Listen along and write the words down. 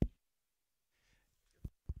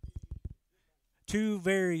Two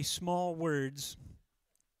very small words.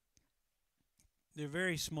 They're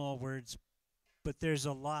very small words, but there's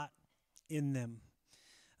a lot in them.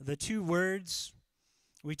 The two words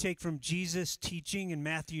we take from Jesus' teaching in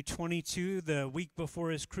Matthew 22, the week before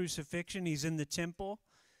his crucifixion. He's in the temple.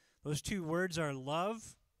 Those two words are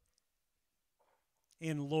love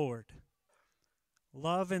and Lord.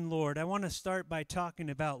 Love and Lord. I want to start by talking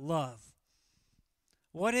about love.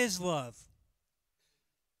 What is love?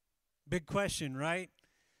 Big question, right?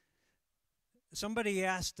 Somebody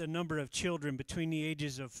asked a number of children between the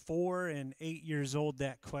ages of 4 and 8 years old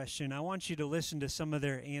that question. I want you to listen to some of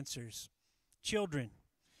their answers. Children.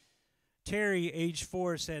 Terry, age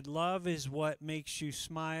 4, said, love is what makes you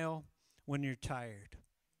smile when you're tired.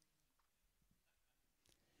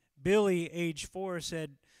 Billy, age 4,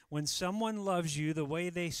 said, when someone loves you, the way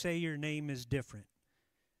they say your name is different.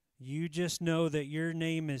 You just know that your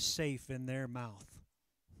name is safe in their mouth.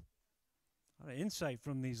 A lot of insight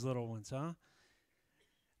from these little ones, huh?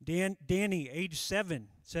 Danny, age 7,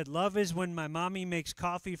 said, love is when my mommy makes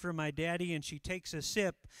coffee for my daddy and she takes a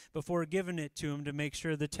sip before giving it to him to make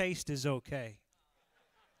sure the taste is okay.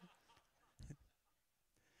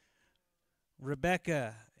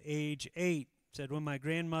 Rebecca, age 8, said, when my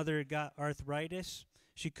grandmother got arthritis,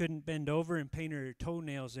 she couldn't bend over and paint her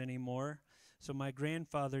toenails anymore, so my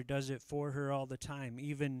grandfather does it for her all the time,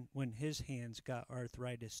 even when his hands got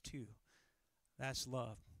arthritis too. That's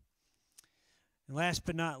love. And last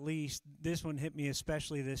but not least, this one hit me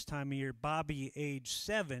especially this time of year. Bobby, age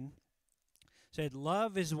 7, said,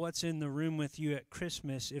 love is what's in the room with you at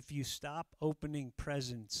Christmas if you stop opening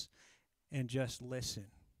presents and just listen.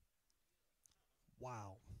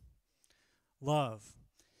 Wow. Love.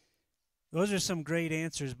 Those are some great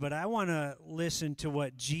answers, but I want to listen to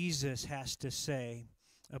what Jesus has to say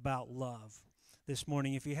about love this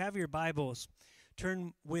morning. If you have your Bibles,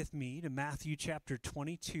 turn with me to Matthew chapter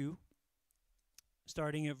 22.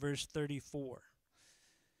 Starting at verse 34.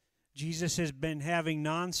 Jesus has been having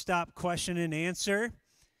nonstop question and answer,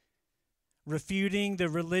 refuting the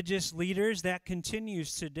religious leaders. That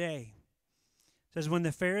continues today. It says, when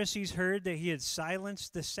the Pharisees heard that he had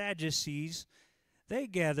silenced the Sadducees, they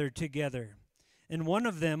gathered together. And one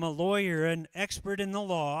of them, a lawyer, an expert in the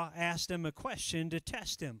law, asked him a question to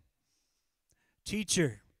test him.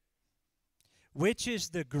 Teacher, which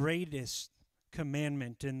is the greatest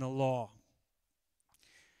commandment in the law?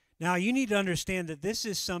 Now, you need to understand that this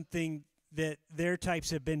is something that their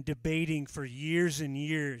types have been debating for years and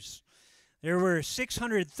years. There were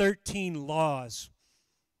 613 laws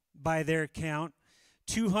by their count,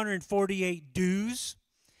 248 do's,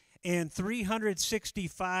 and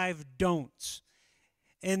 365 don'ts.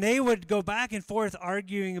 And they would go back and forth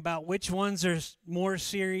arguing about which ones are more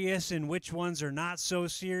serious and which ones are not so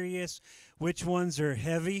serious, which ones are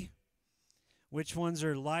heavy, which ones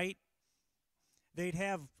are light. They'd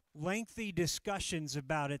have lengthy discussions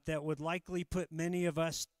about it that would likely put many of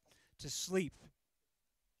us to sleep.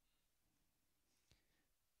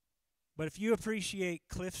 But if you appreciate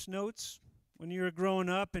Cliff's Notes when you were growing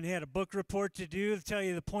up and had a book report to do to tell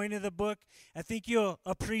you the point of the book, I think you'll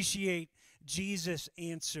appreciate Jesus'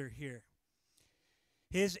 answer here.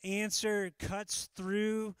 His answer cuts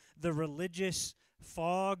through the religious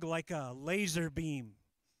fog like a laser beam.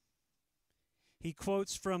 He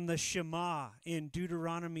quotes from the Shema in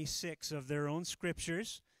Deuteronomy 6 of their own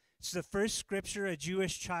scriptures. It's the first scripture a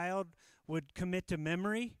Jewish child would commit to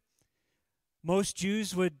memory. Most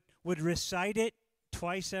Jews would recite it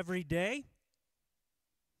twice every day.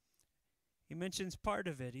 He mentions part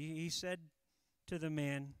of it. He said to the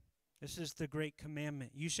man, this is the great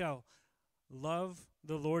commandment. You shall love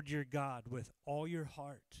the Lord your God with all your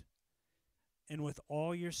heart and with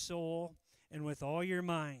all your soul and with all your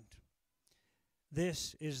mind.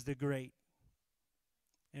 This is the great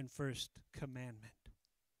and first commandment.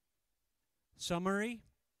 Summary,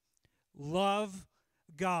 love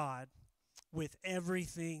God with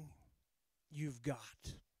everything you've got.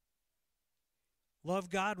 Love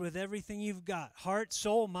God with everything you've got. Heart,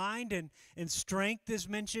 soul, mind, and strength is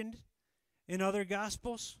mentioned in other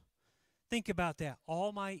Gospels. Think about that.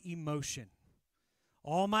 All my emotion,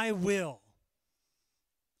 all my will,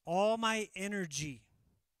 all my energy,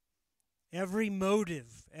 every motive,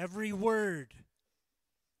 every word,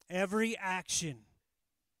 every action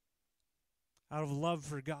out of love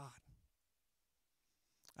for God.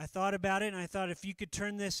 I thought about it, and I thought if you could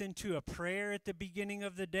turn this into a prayer at the beginning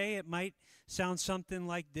of the day, it might sound something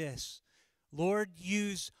like this. Lord,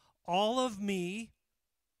 use all of me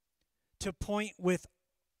to point with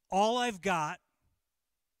all I've got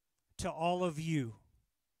to all of you.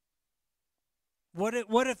 What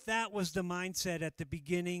if that was the mindset at the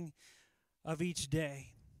beginning of each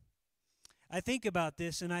day. I think about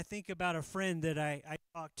this, and I think about a friend that I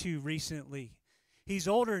talked to recently. He's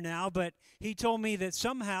older now, but he told me that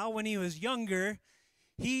somehow when he was younger,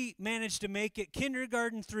 he managed to make it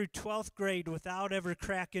kindergarten through 12th grade without ever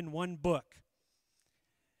cracking one book.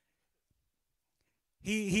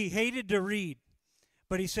 He hated to read,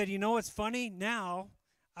 but he said, you know what's funny? Now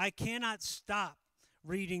I cannot stop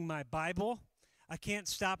reading my Bible. I can't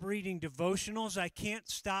stop reading devotionals. I can't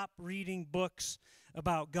stop reading books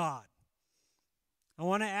about God. I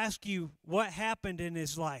want to ask you, what happened in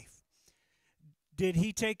his life? Did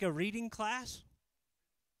he take a reading class?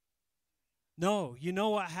 No. You know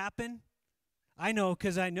what happened? I know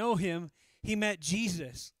because I know him. He met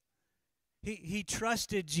Jesus. He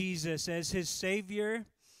trusted Jesus as his Savior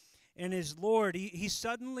and his Lord. He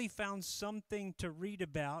suddenly found something to read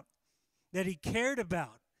about that he cared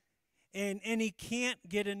about. And he can't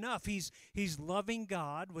get enough. He's loving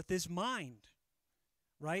God with his mind,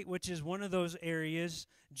 right? Which is one of those areas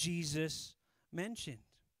Jesus mentioned.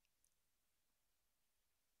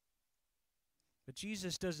 But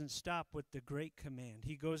Jesus doesn't stop with the great command.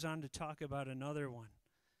 He goes on to talk about another one.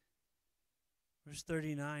 Verse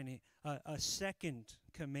 39, a second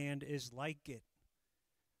command is like it.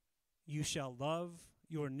 You shall love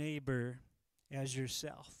your neighbor as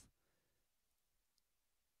yourself.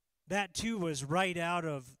 That too was right out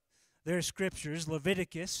of their scriptures,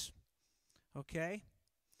 Leviticus. Okay?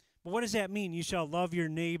 But what does that mean? You shall love your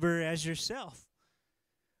neighbor as yourself.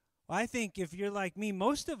 Well, I think if you're like me,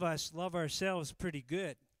 most of us love ourselves pretty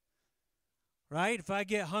good. Right? If I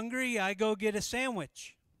get hungry, I go get a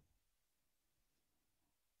sandwich.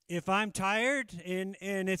 If I'm tired and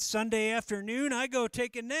it's Sunday afternoon, I go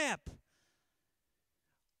take a nap.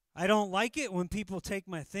 I don't like it when people take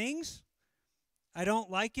my things. I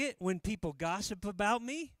don't like it when people gossip about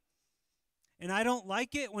me. And I don't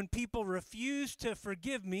like it when people refuse to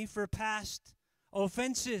forgive me for past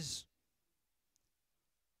offenses.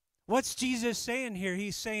 What's Jesus saying here?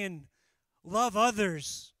 He's saying, love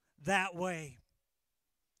others that way.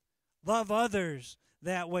 Love others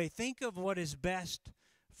that way. Think of what is best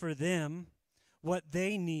for them, what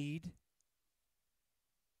they need,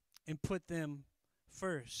 and put them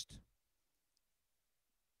first.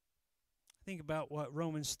 Think about what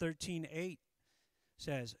Romans 13:8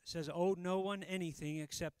 says. It says, owe no one anything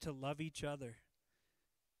except to love each other.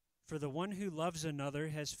 For the one who loves another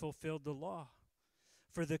has fulfilled the law.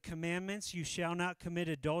 For the commandments, you shall not commit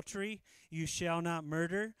adultery, you shall not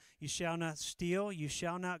murder, you shall not steal, you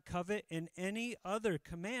shall not covet, and any other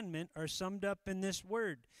commandment are summed up in this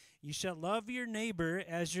word. You shall love your neighbor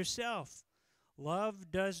as yourself.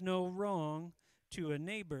 Love does no wrong to a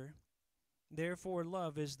neighbor. Therefore,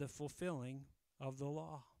 love is the fulfilling of the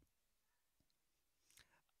law.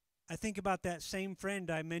 I think about that same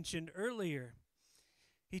friend I mentioned earlier.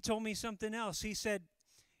 He told me something else. He said,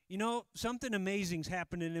 you know, something amazing's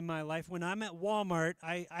happening in my life. When I'm at Walmart,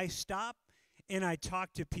 I stop and I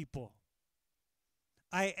talk to people.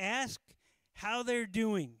 I ask how they're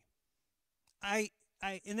doing. And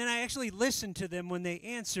then I actually listen to them when they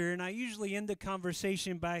answer, and I usually end the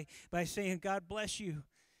conversation by saying, God bless you.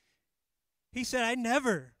 He said, I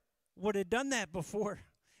never would have done that before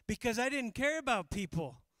because I didn't care about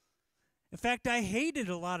people. In fact, I hated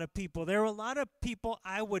a lot of people. There were a lot of people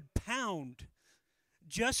I would pound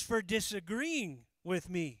just for disagreeing with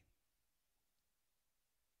me.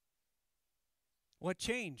 What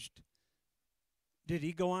changed? Did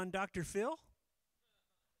he go on Dr. Phil?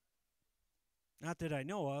 Not that I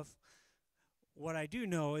know of. What I do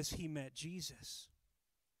know is he met Jesus.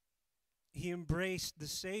 He embraced the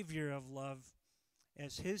Savior of love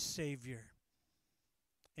as his Savior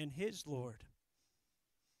and his Lord.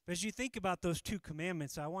 As you think about those two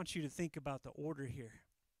commandments, I want you to think about the order here.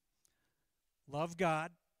 Love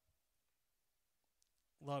God,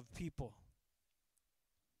 love people.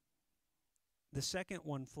 The second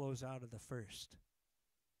one flows out of the first.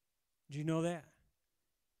 Do you know that?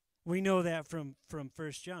 We know that from 1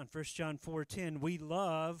 John. 1 John 4:10, we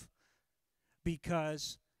love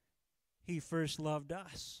because he first loved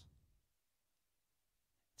us.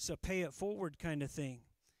 It's a pay it forward kind of thing.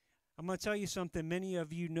 I'm going to tell you something many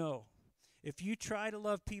of you know. If you try to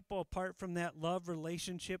love people apart from that love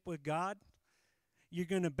relationship with God, you're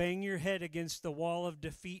going to bang your head against the wall of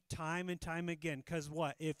defeat time and time again. Because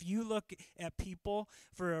what? If you look at people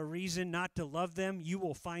for a reason not to love them, you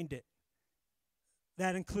will find it.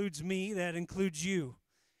 That includes me. That includes you.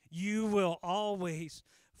 You will always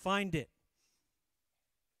find it.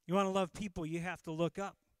 You want to love people, you have to look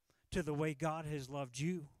up to the way God has loved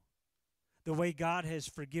you, the way God has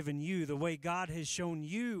forgiven you, the way God has shown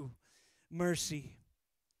you mercy.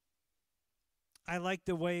 I like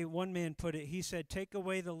the way one man put it. He said, take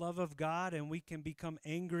away the love of God and we can become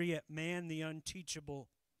angry at man, the unteachable.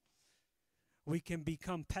 We can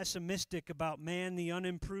become pessimistic about man, the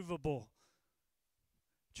unimprovable.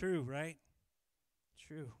 True, right?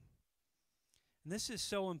 True. And this is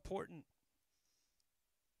so important.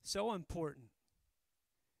 So important.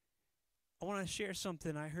 I want to share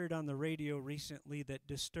something I heard on the radio recently that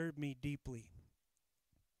disturbed me deeply.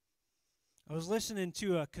 I was listening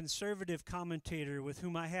to a conservative commentator with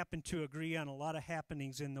whom I happen to agree on a lot of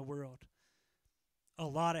happenings in the world. A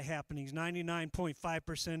lot of happenings,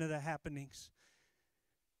 99.5% of the happenings.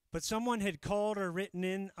 But someone had called or written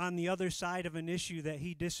in on the other side of an issue that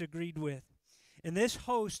he disagreed with. And this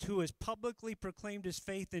host, who has publicly proclaimed his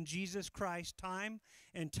faith in Jesus Christ time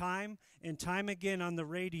and time and time again on the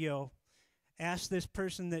radio, asked this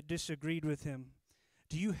person that disagreed with him,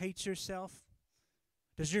 do you hate yourself?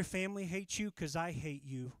 Does your family hate you? Because I hate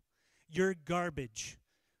you. You're garbage.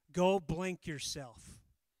 Go blank yourself.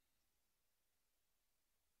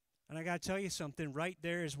 And I got to tell you something. Right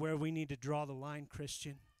there is where we need to draw the line,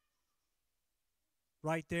 Christian.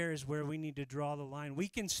 Right there is where we need to draw the line. We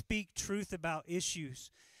can speak truth about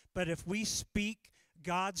issues, but if we speak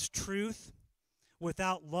God's truth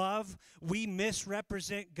without love, we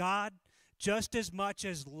misrepresent God just as much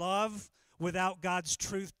as love without God's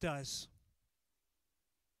truth does.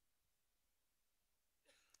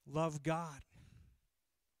 Love God.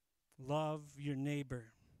 Love your neighbor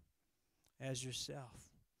as yourself.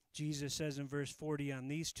 Jesus says in verse 40, on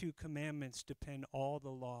these two commandments depend all the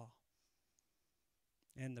law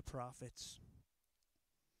and the prophets.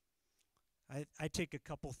 I take a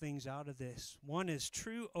couple things out of this. One is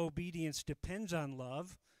true obedience depends on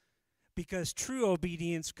love because true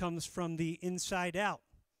obedience comes from the inside out.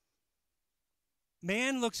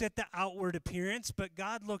 Man looks at the outward appearance, but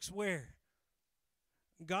God looks where?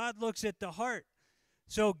 God looks at the heart.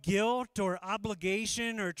 So guilt or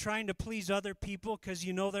obligation or trying to please other people because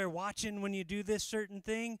you know they're watching when you do this certain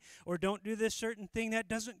thing or don't do this certain thing, that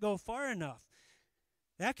doesn't go far enough.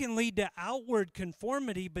 That can lead to outward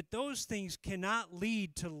conformity, but those things cannot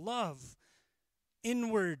lead to love,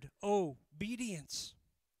 inward obedience.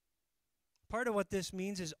 Part of what this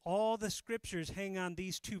means is all the scriptures hang on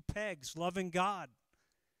these two pegs, loving God,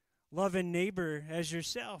 loving neighbor as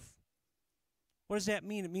yourself. What does that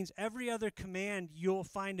mean? It means every other command you'll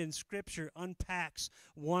find in Scripture unpacks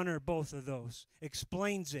one or both of those,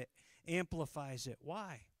 explains it, amplifies it.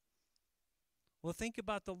 Why? Well, think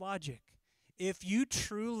about the logic. If you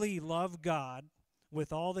truly love God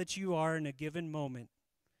with all that you are in a given moment,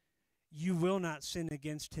 you will not sin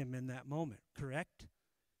against him in that moment, correct?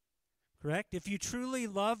 Correct? If you truly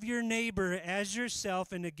love your neighbor as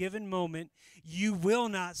yourself in a given moment, you will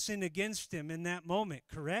not sin against him in that moment,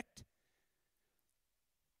 correct?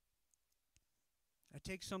 I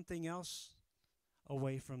take something else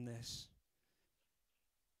away from this.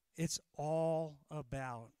 It's all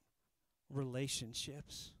about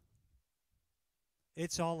relationships.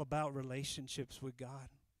 It's all about relationships with God.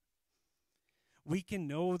 We can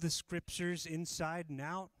know the scriptures inside and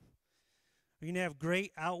out. We can have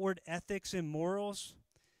great outward ethics and morals,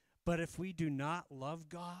 but if we do not love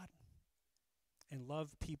God and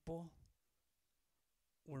love people,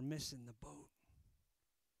 we're missing the boat.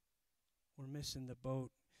 We're missing the boat.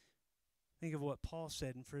 Think of what Paul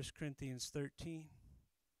said in 1 Corinthians 13.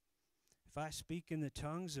 If I speak in the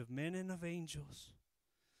tongues of men and of angels,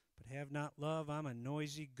 but have not love, I'm a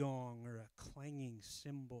noisy gong or a clanging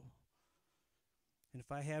cymbal. And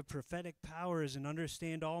if I have prophetic powers and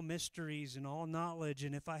understand all mysteries and all knowledge,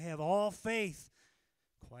 and if I have all faith,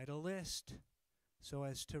 quite a list, so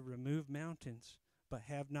as to remove mountains, but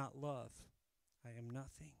have not love, I am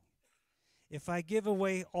nothing. If I give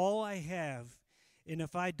away all I have, and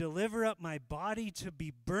if I deliver up my body to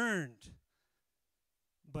be burned,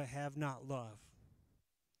 but have not love,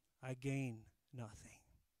 I gain nothing.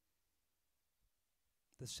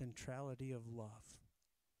 The centrality of love.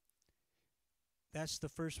 That's the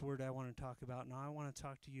first word I want to talk about. Now I want to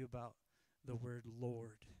talk to you about the word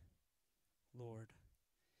Lord. Lord.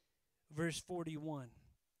 Verse 41.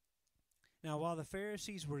 Now while the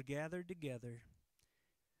Pharisees were gathered together,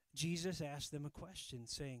 Jesus asked them a question,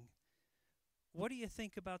 saying, what do you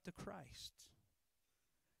think about the Christ?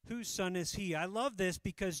 Whose son is he? I love this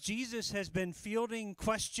because Jesus has been fielding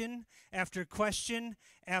question after question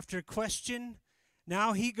after question.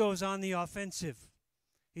 Now he goes on the offensive.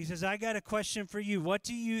 He says, I got a question for you. What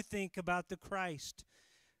do you think about the Christ?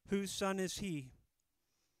 Whose son is he?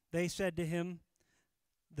 They said to him,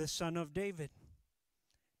 the son of David.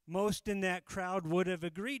 Most in that crowd would have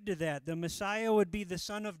agreed to that. The Messiah would be the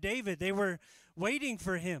son of David. They were waiting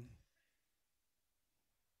for him.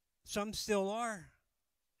 Some still are.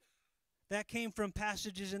 That came from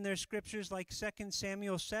passages in their scriptures like 2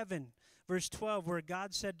 Samuel 7, verse 12, where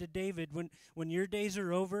God said to David, when your days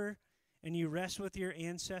are over and you rest with your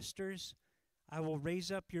ancestors, I will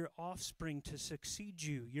raise up your offspring to succeed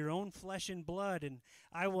you, your own flesh and blood, and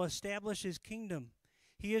I will establish his kingdom.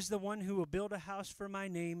 He is the one who will build a house for my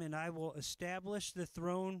name, and I will establish the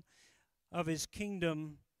throne of his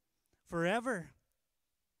kingdom forever.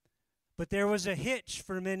 But there was a hitch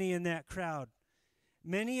for many in that crowd.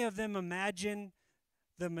 Many of them imagine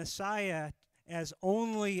the Messiah as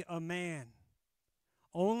only a man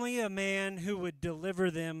who would deliver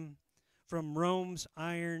them from Rome's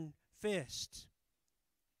iron fist.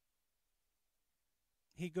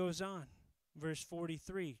 He goes on, verse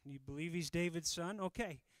 43. You believe he's David's son?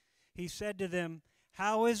 Okay. He said to them,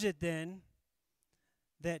 how is it then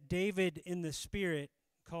that David in the Spirit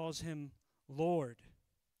calls him Lord,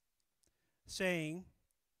 saying,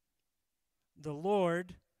 the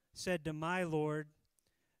Lord said to my Lord,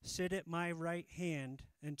 sit at my right hand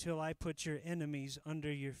until I put your enemies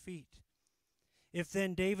under your feet. If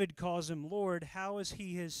then David calls him Lord, how is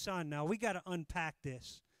he his son? Now, we got to unpack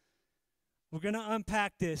this. We're going to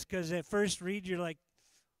unpack this because at first read, you're like,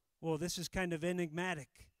 well, this is kind of enigmatic.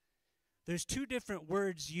 There's two different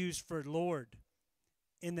words used for Lord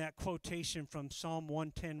in that quotation from Psalm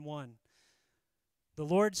 110:1. The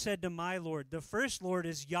Lord said to my Lord. The first Lord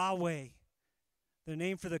is Yahweh, the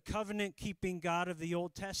name for the covenant-keeping God of the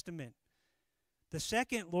Old Testament. The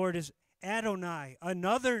second Lord is Adonai,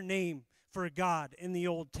 another name for God in the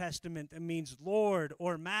Old Testament that means Lord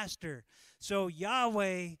or Master. So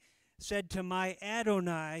Yahweh said to my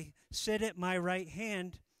Adonai, sit at my right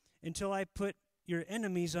hand until I put your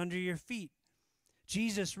enemies under your feet.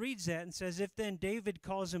 Jesus reads that and says, if then David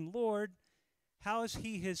calls him Lord, how is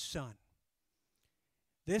he his son?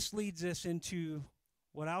 This leads us into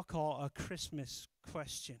what I'll call a Christmas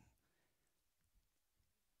question.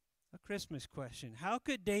 A Christmas question. How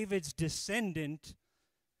could David's descendant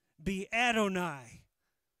be Adonai?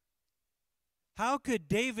 How could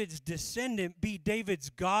David's descendant be David's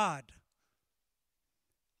God?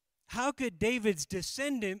 How could David's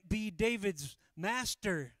descendant be David's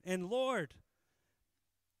master and Lord?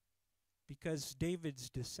 Because David's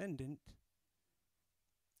descendant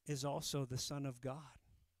is also the Son of God.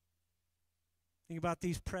 Think about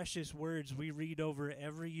these precious words we read over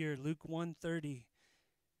every year. Luke 1:30.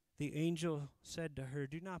 The angel said to her,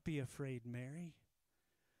 do not be afraid, Mary,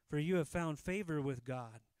 for you have found favor with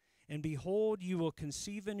God. And behold, you will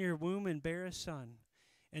conceive in your womb and bear a son,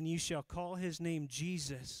 and you shall call his name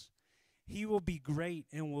Jesus. He will be great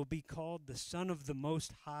and will be called the Son of the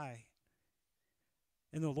Most High.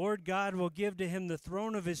 And the Lord God will give to him the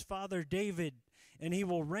throne of his father David, and he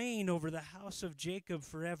will reign over the house of Jacob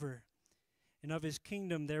forever. And of his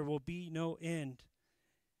kingdom there will be no end.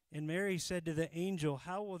 And Mary said to the angel,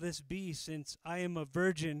 how will this be since I am a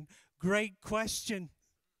virgin? Great question.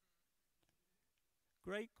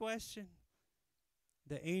 Great question.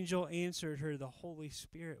 The angel answered her, the Holy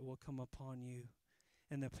Spirit will come upon you,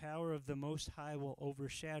 and the power of the Most High will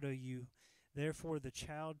overshadow you. Therefore the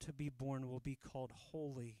child to be born will be called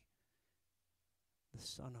Holy, the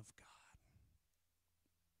Son of God.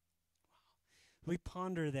 We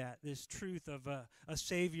ponder this truth of a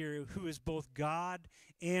Savior who is both God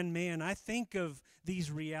and man. I think of these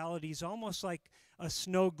realities almost like a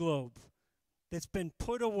snow globe that's been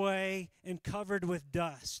put away and covered with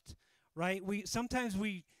dust, right? Sometimes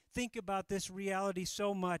we think about this reality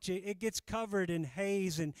so much. It gets covered in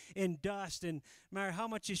haze and in dust, and no matter how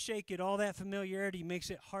much you shake it, all that familiarity makes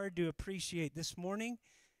it hard to appreciate. This morning,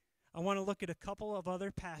 I want to look at a couple of other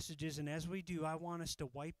passages, and as we do, I want us to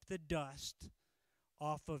wipe the dust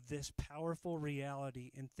off of this powerful reality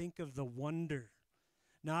and think of the wonder,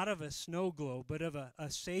 not of a snow globe, but of a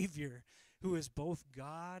Savior who is both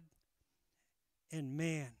God and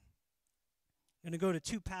man. I'm going to go to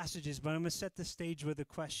two passages, but I'm going to set the stage with a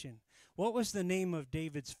question. What was the name of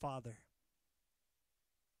David's father?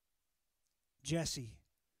 Jesse.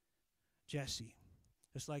 Jesse.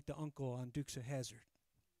 Just like the uncle on Dukes of Hazzard.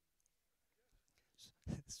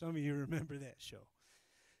 Some of you remember that show.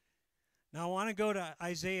 Now I want to go to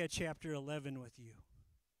Isaiah chapter 11 with you.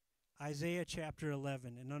 Isaiah chapter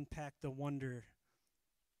 11 and unpack the wonder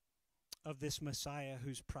of this Messiah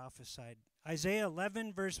who's prophesied. Isaiah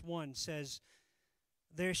 11 verse 1 says,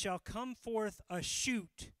 there shall come forth a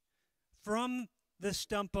shoot from the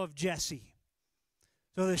stump of Jesse.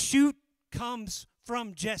 So the shoot comes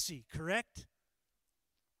from Jesse, correct?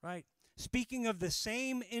 Right. Speaking of the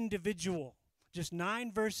same individual, just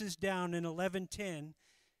 9 verses down in 11:10,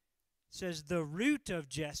 says the root of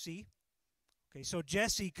Jesse Okay, so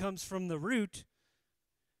Jesse comes from the root,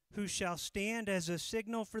 who shall stand as a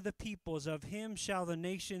signal for the peoples. Of him shall the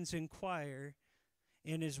nations inquire,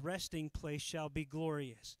 and his resting place shall be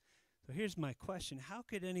glorious. So here's my question. How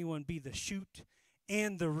could anyone be the shoot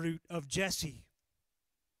and the root of Jesse?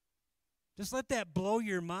 Just let that blow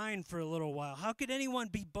your mind for a little while. How could anyone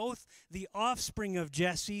be both the offspring of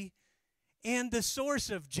Jesse and the source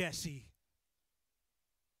of Jesse?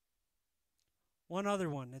 One other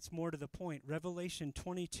one that's more to the point. Revelation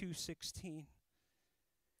 22:16.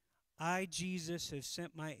 I, Jesus, have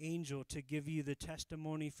sent my angel to give you the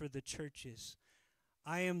testimony for the churches.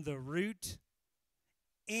 I am the root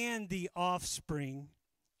and the offspring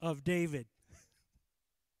of David.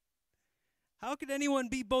 How could anyone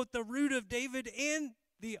be both the root of David and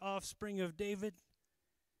the offspring of David?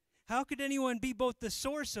 How could anyone be both the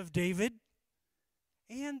source of David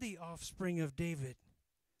and the offspring of David?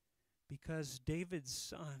 Because David's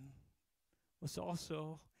son is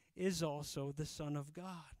also the Son of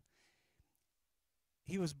God.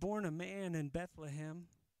 He was born a man in Bethlehem,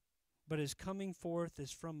 but his coming forth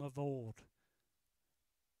is from of old,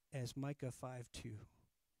 as Micah 5:2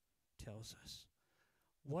 tells us.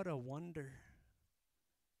 What a wonder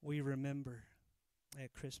we remember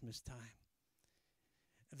at Christmas time.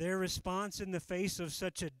 Their response in the face of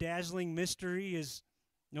such a dazzling mystery is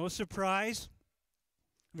no surprise.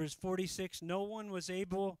 Verse 46, no one was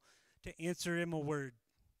able to answer him a word,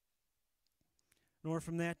 nor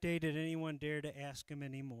from that day did anyone dare to ask him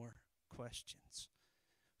any more questions.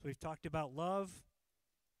 So we've talked about love,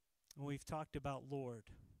 and we've talked about Lord.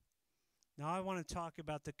 Now I want to talk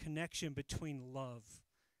about the connection between love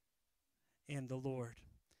and the Lord.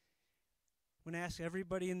 I'm going to ask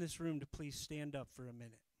everybody in this room to please stand up for a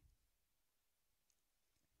minute.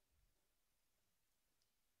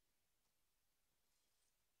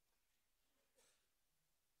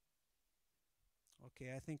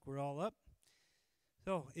 Okay, I think we're all up.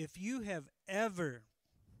 So, if you have ever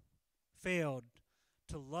failed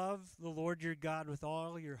to love the Lord your God with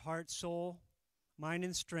all your heart, soul, mind,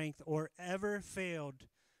 and strength, or ever failed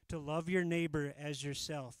to love your neighbor as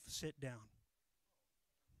yourself, sit down.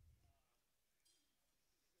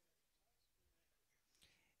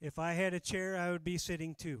 If I had a chair, I would be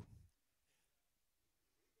sitting too.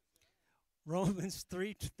 Romans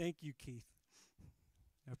 3, thank you, Keith.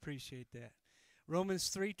 I appreciate that. Romans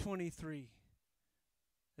 3:23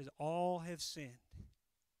 says, all have sinned.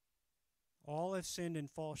 All have sinned and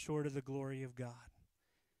fall short of the glory of God.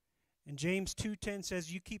 And James 2:10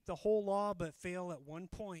 says, you keep the whole law but fail at one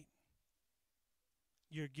point.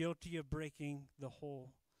 You're guilty of breaking the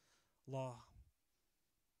whole law.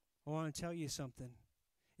 I want to tell you something.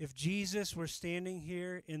 If Jesus were standing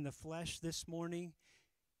here in the flesh this morning,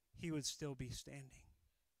 he would still be standing.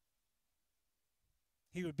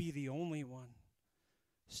 He would be the only one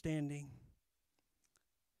standing.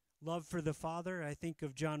 Love for the Father, I think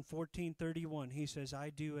of John 14:31. He says, I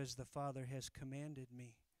do as the Father has commanded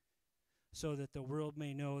me, so that the world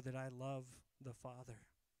may know that I love the Father.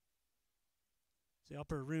 The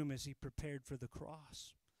upper room as he prepared for the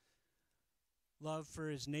cross. Love for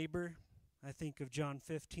his neighbor, I think of John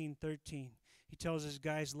 15:13. He tells his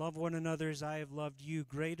guys, love one another as I have loved you.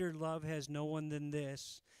 Greater love has no one than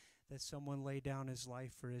this, that someone lay down his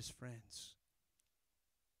life for his friends.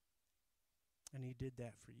 And he did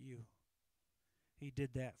that for you. He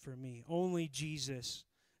did that for me. Only Jesus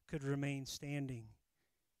could remain standing.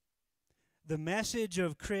 The message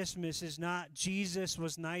of Christmas is not Jesus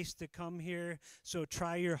was nice to come here, so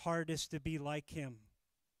try your hardest to be like him.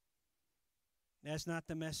 That's not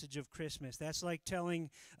the message of Christmas. That's like telling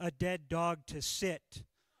a dead dog to sit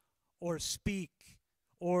or speak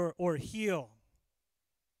or heal.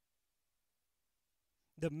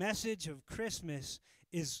 The message of Christmas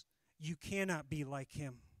is you cannot be like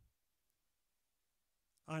him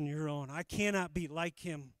on your own. I cannot be like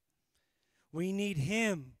him. We need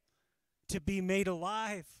him to be made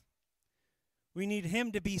alive. We need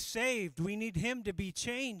him to be saved. We need him to be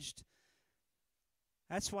changed.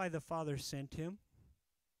 That's why the Father sent him.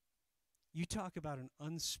 You talk about an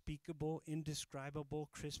unspeakable, indescribable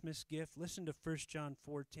Christmas gift. Listen to 1 John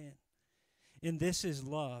 4:10. And this is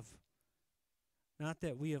love, not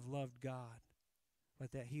that we have loved God,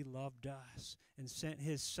 but that he loved us and sent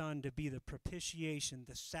his Son to be the propitiation,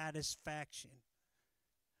 the satisfaction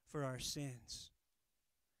for our sins.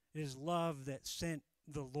 It is love that sent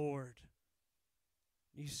the Lord.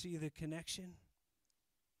 You see the connection?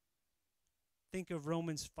 Think of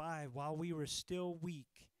Romans 5. While we were still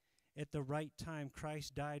weak, at the right time,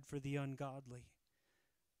 Christ died for the ungodly.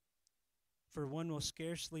 For one will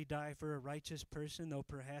scarcely die for a righteous person, though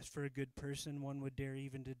perhaps for a good person one would dare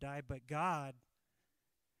even to die. But God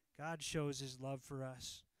shows his love for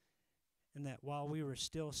us, and that while we were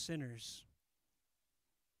still sinners,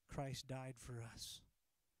 Christ died for us.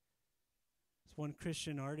 As one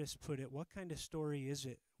Christian artist put it, what kind of story is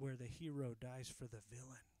it where the hero dies for the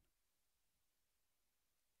villain?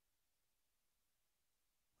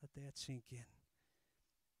 Let that sink in.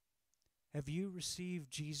 Have you received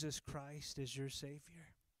Jesus Christ as your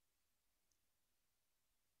Savior?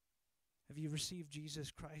 Have you received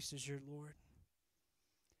Jesus Christ as your Lord?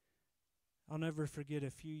 I'll never forget a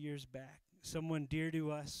few years back, someone dear to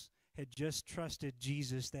us had just trusted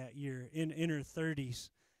Jesus that year in her 30s.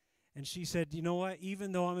 And she said, you know what,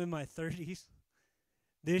 even though I'm in my 30s,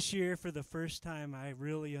 this year for the first time I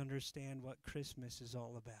really understand what Christmas is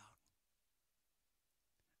all about.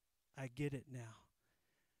 I get it now.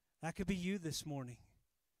 That could be you this morning.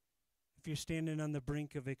 If you're standing on the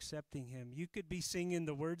brink of accepting him, you could be singing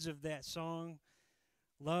the words of that song,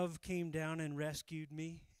 "Love came down and rescued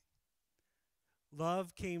me.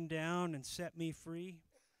 Love came down and set me free.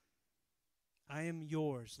 I am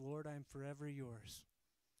yours, Lord, I am forever yours."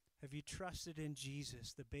 Have you trusted in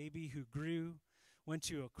Jesus, the baby who grew, went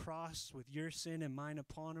to a cross with your sin and mine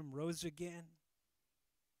upon him, rose again?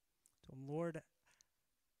 So, Lord,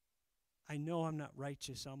 I know I'm not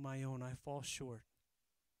righteous on my own. I fall short.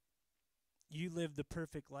 You lived the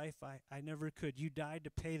perfect life. I never could. You died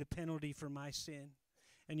to pay the penalty for my sin,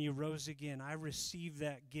 and you rose again. I receive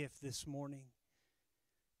that gift this morning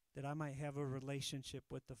that I might have a relationship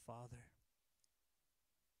with the Father.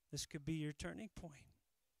 This could be your turning point.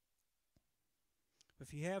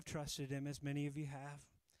 If you have trusted him, as many of you have,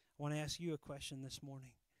 I want to ask you a question this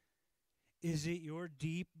morning. Is it your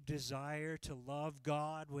deep desire to love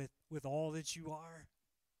God with all that you are?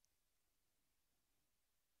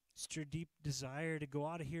 Is it your deep desire to go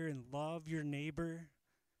out of here and love your neighbor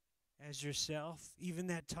as yourself, even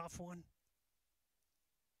that tough one?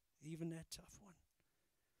 Even that tough one.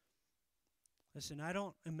 Listen, I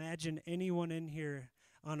don't imagine anyone in here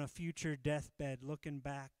on a future deathbed looking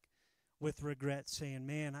back with regret saying,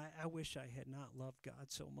 man, I wish I had not loved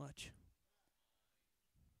God so much.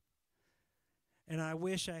 And I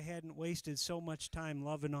wish I hadn't wasted so much time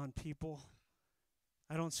loving on people.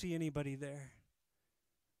 I don't see anybody there.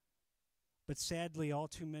 But sadly, all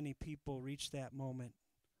too many people reach that moment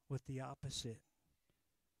with the opposite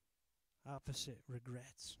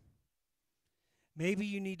regrets. Maybe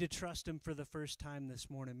you need to trust him for the first time this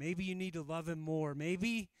morning. Maybe you need to love him more.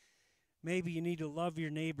 Maybe you need to love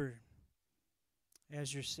your neighbor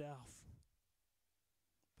as yourself.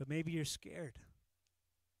 But maybe you're scared.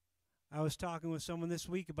 I was talking with someone this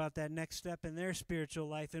week about that next step in their spiritual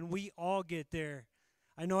life, and we all get there.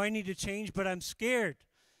 I know I need to change, but I'm scared,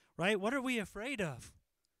 right? What are we afraid of?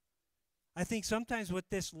 I think sometimes with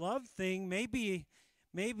this love thing, maybe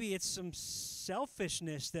it's some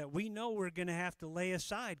selfishness that we know we're going to have to lay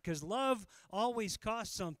aside, because love always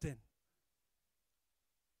costs something.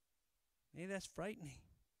 Maybe that's frightening.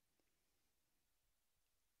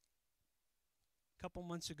 A couple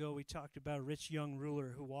months ago, we talked about a rich young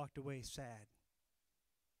ruler who walked away sad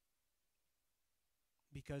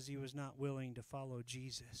because he was not willing to follow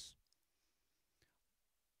Jesus.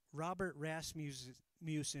 Robert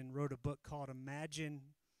Rasmussen wrote a book called Imagine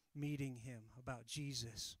Meeting Him, about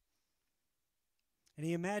Jesus. And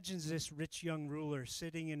he imagines this rich young ruler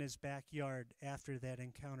sitting in his backyard after that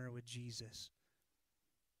encounter with Jesus.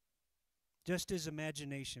 Just his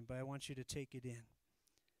imagination, but I want you to take it in.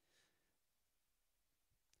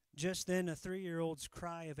 Just then, a 3-year-old's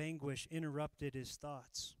cry of anguish interrupted his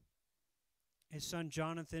thoughts. His son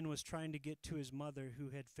Jonathan was trying to get to his mother, who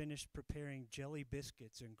had finished preparing jelly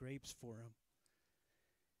biscuits and grapes for him.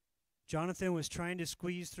 Jonathan was trying to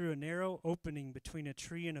squeeze through a narrow opening between a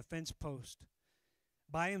tree and a fence post.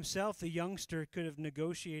 By himself, the youngster could have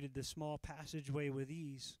negotiated the small passageway with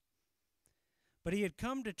ease. But he had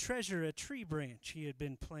come to treasure a tree branch he had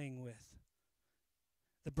been playing with.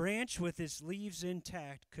 The branch, with its leaves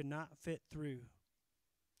intact, could not fit through.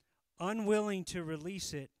 Unwilling to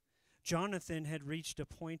release it, Jonathan had reached a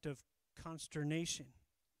point of consternation.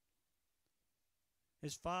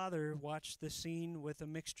 His father watched the scene with a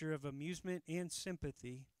mixture of amusement and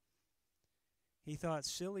sympathy. He thought,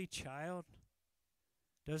 silly child,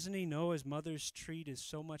 doesn't he know his mother's treat is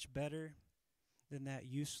so much better than that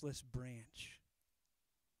useless branch?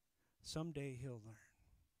 Someday he'll learn.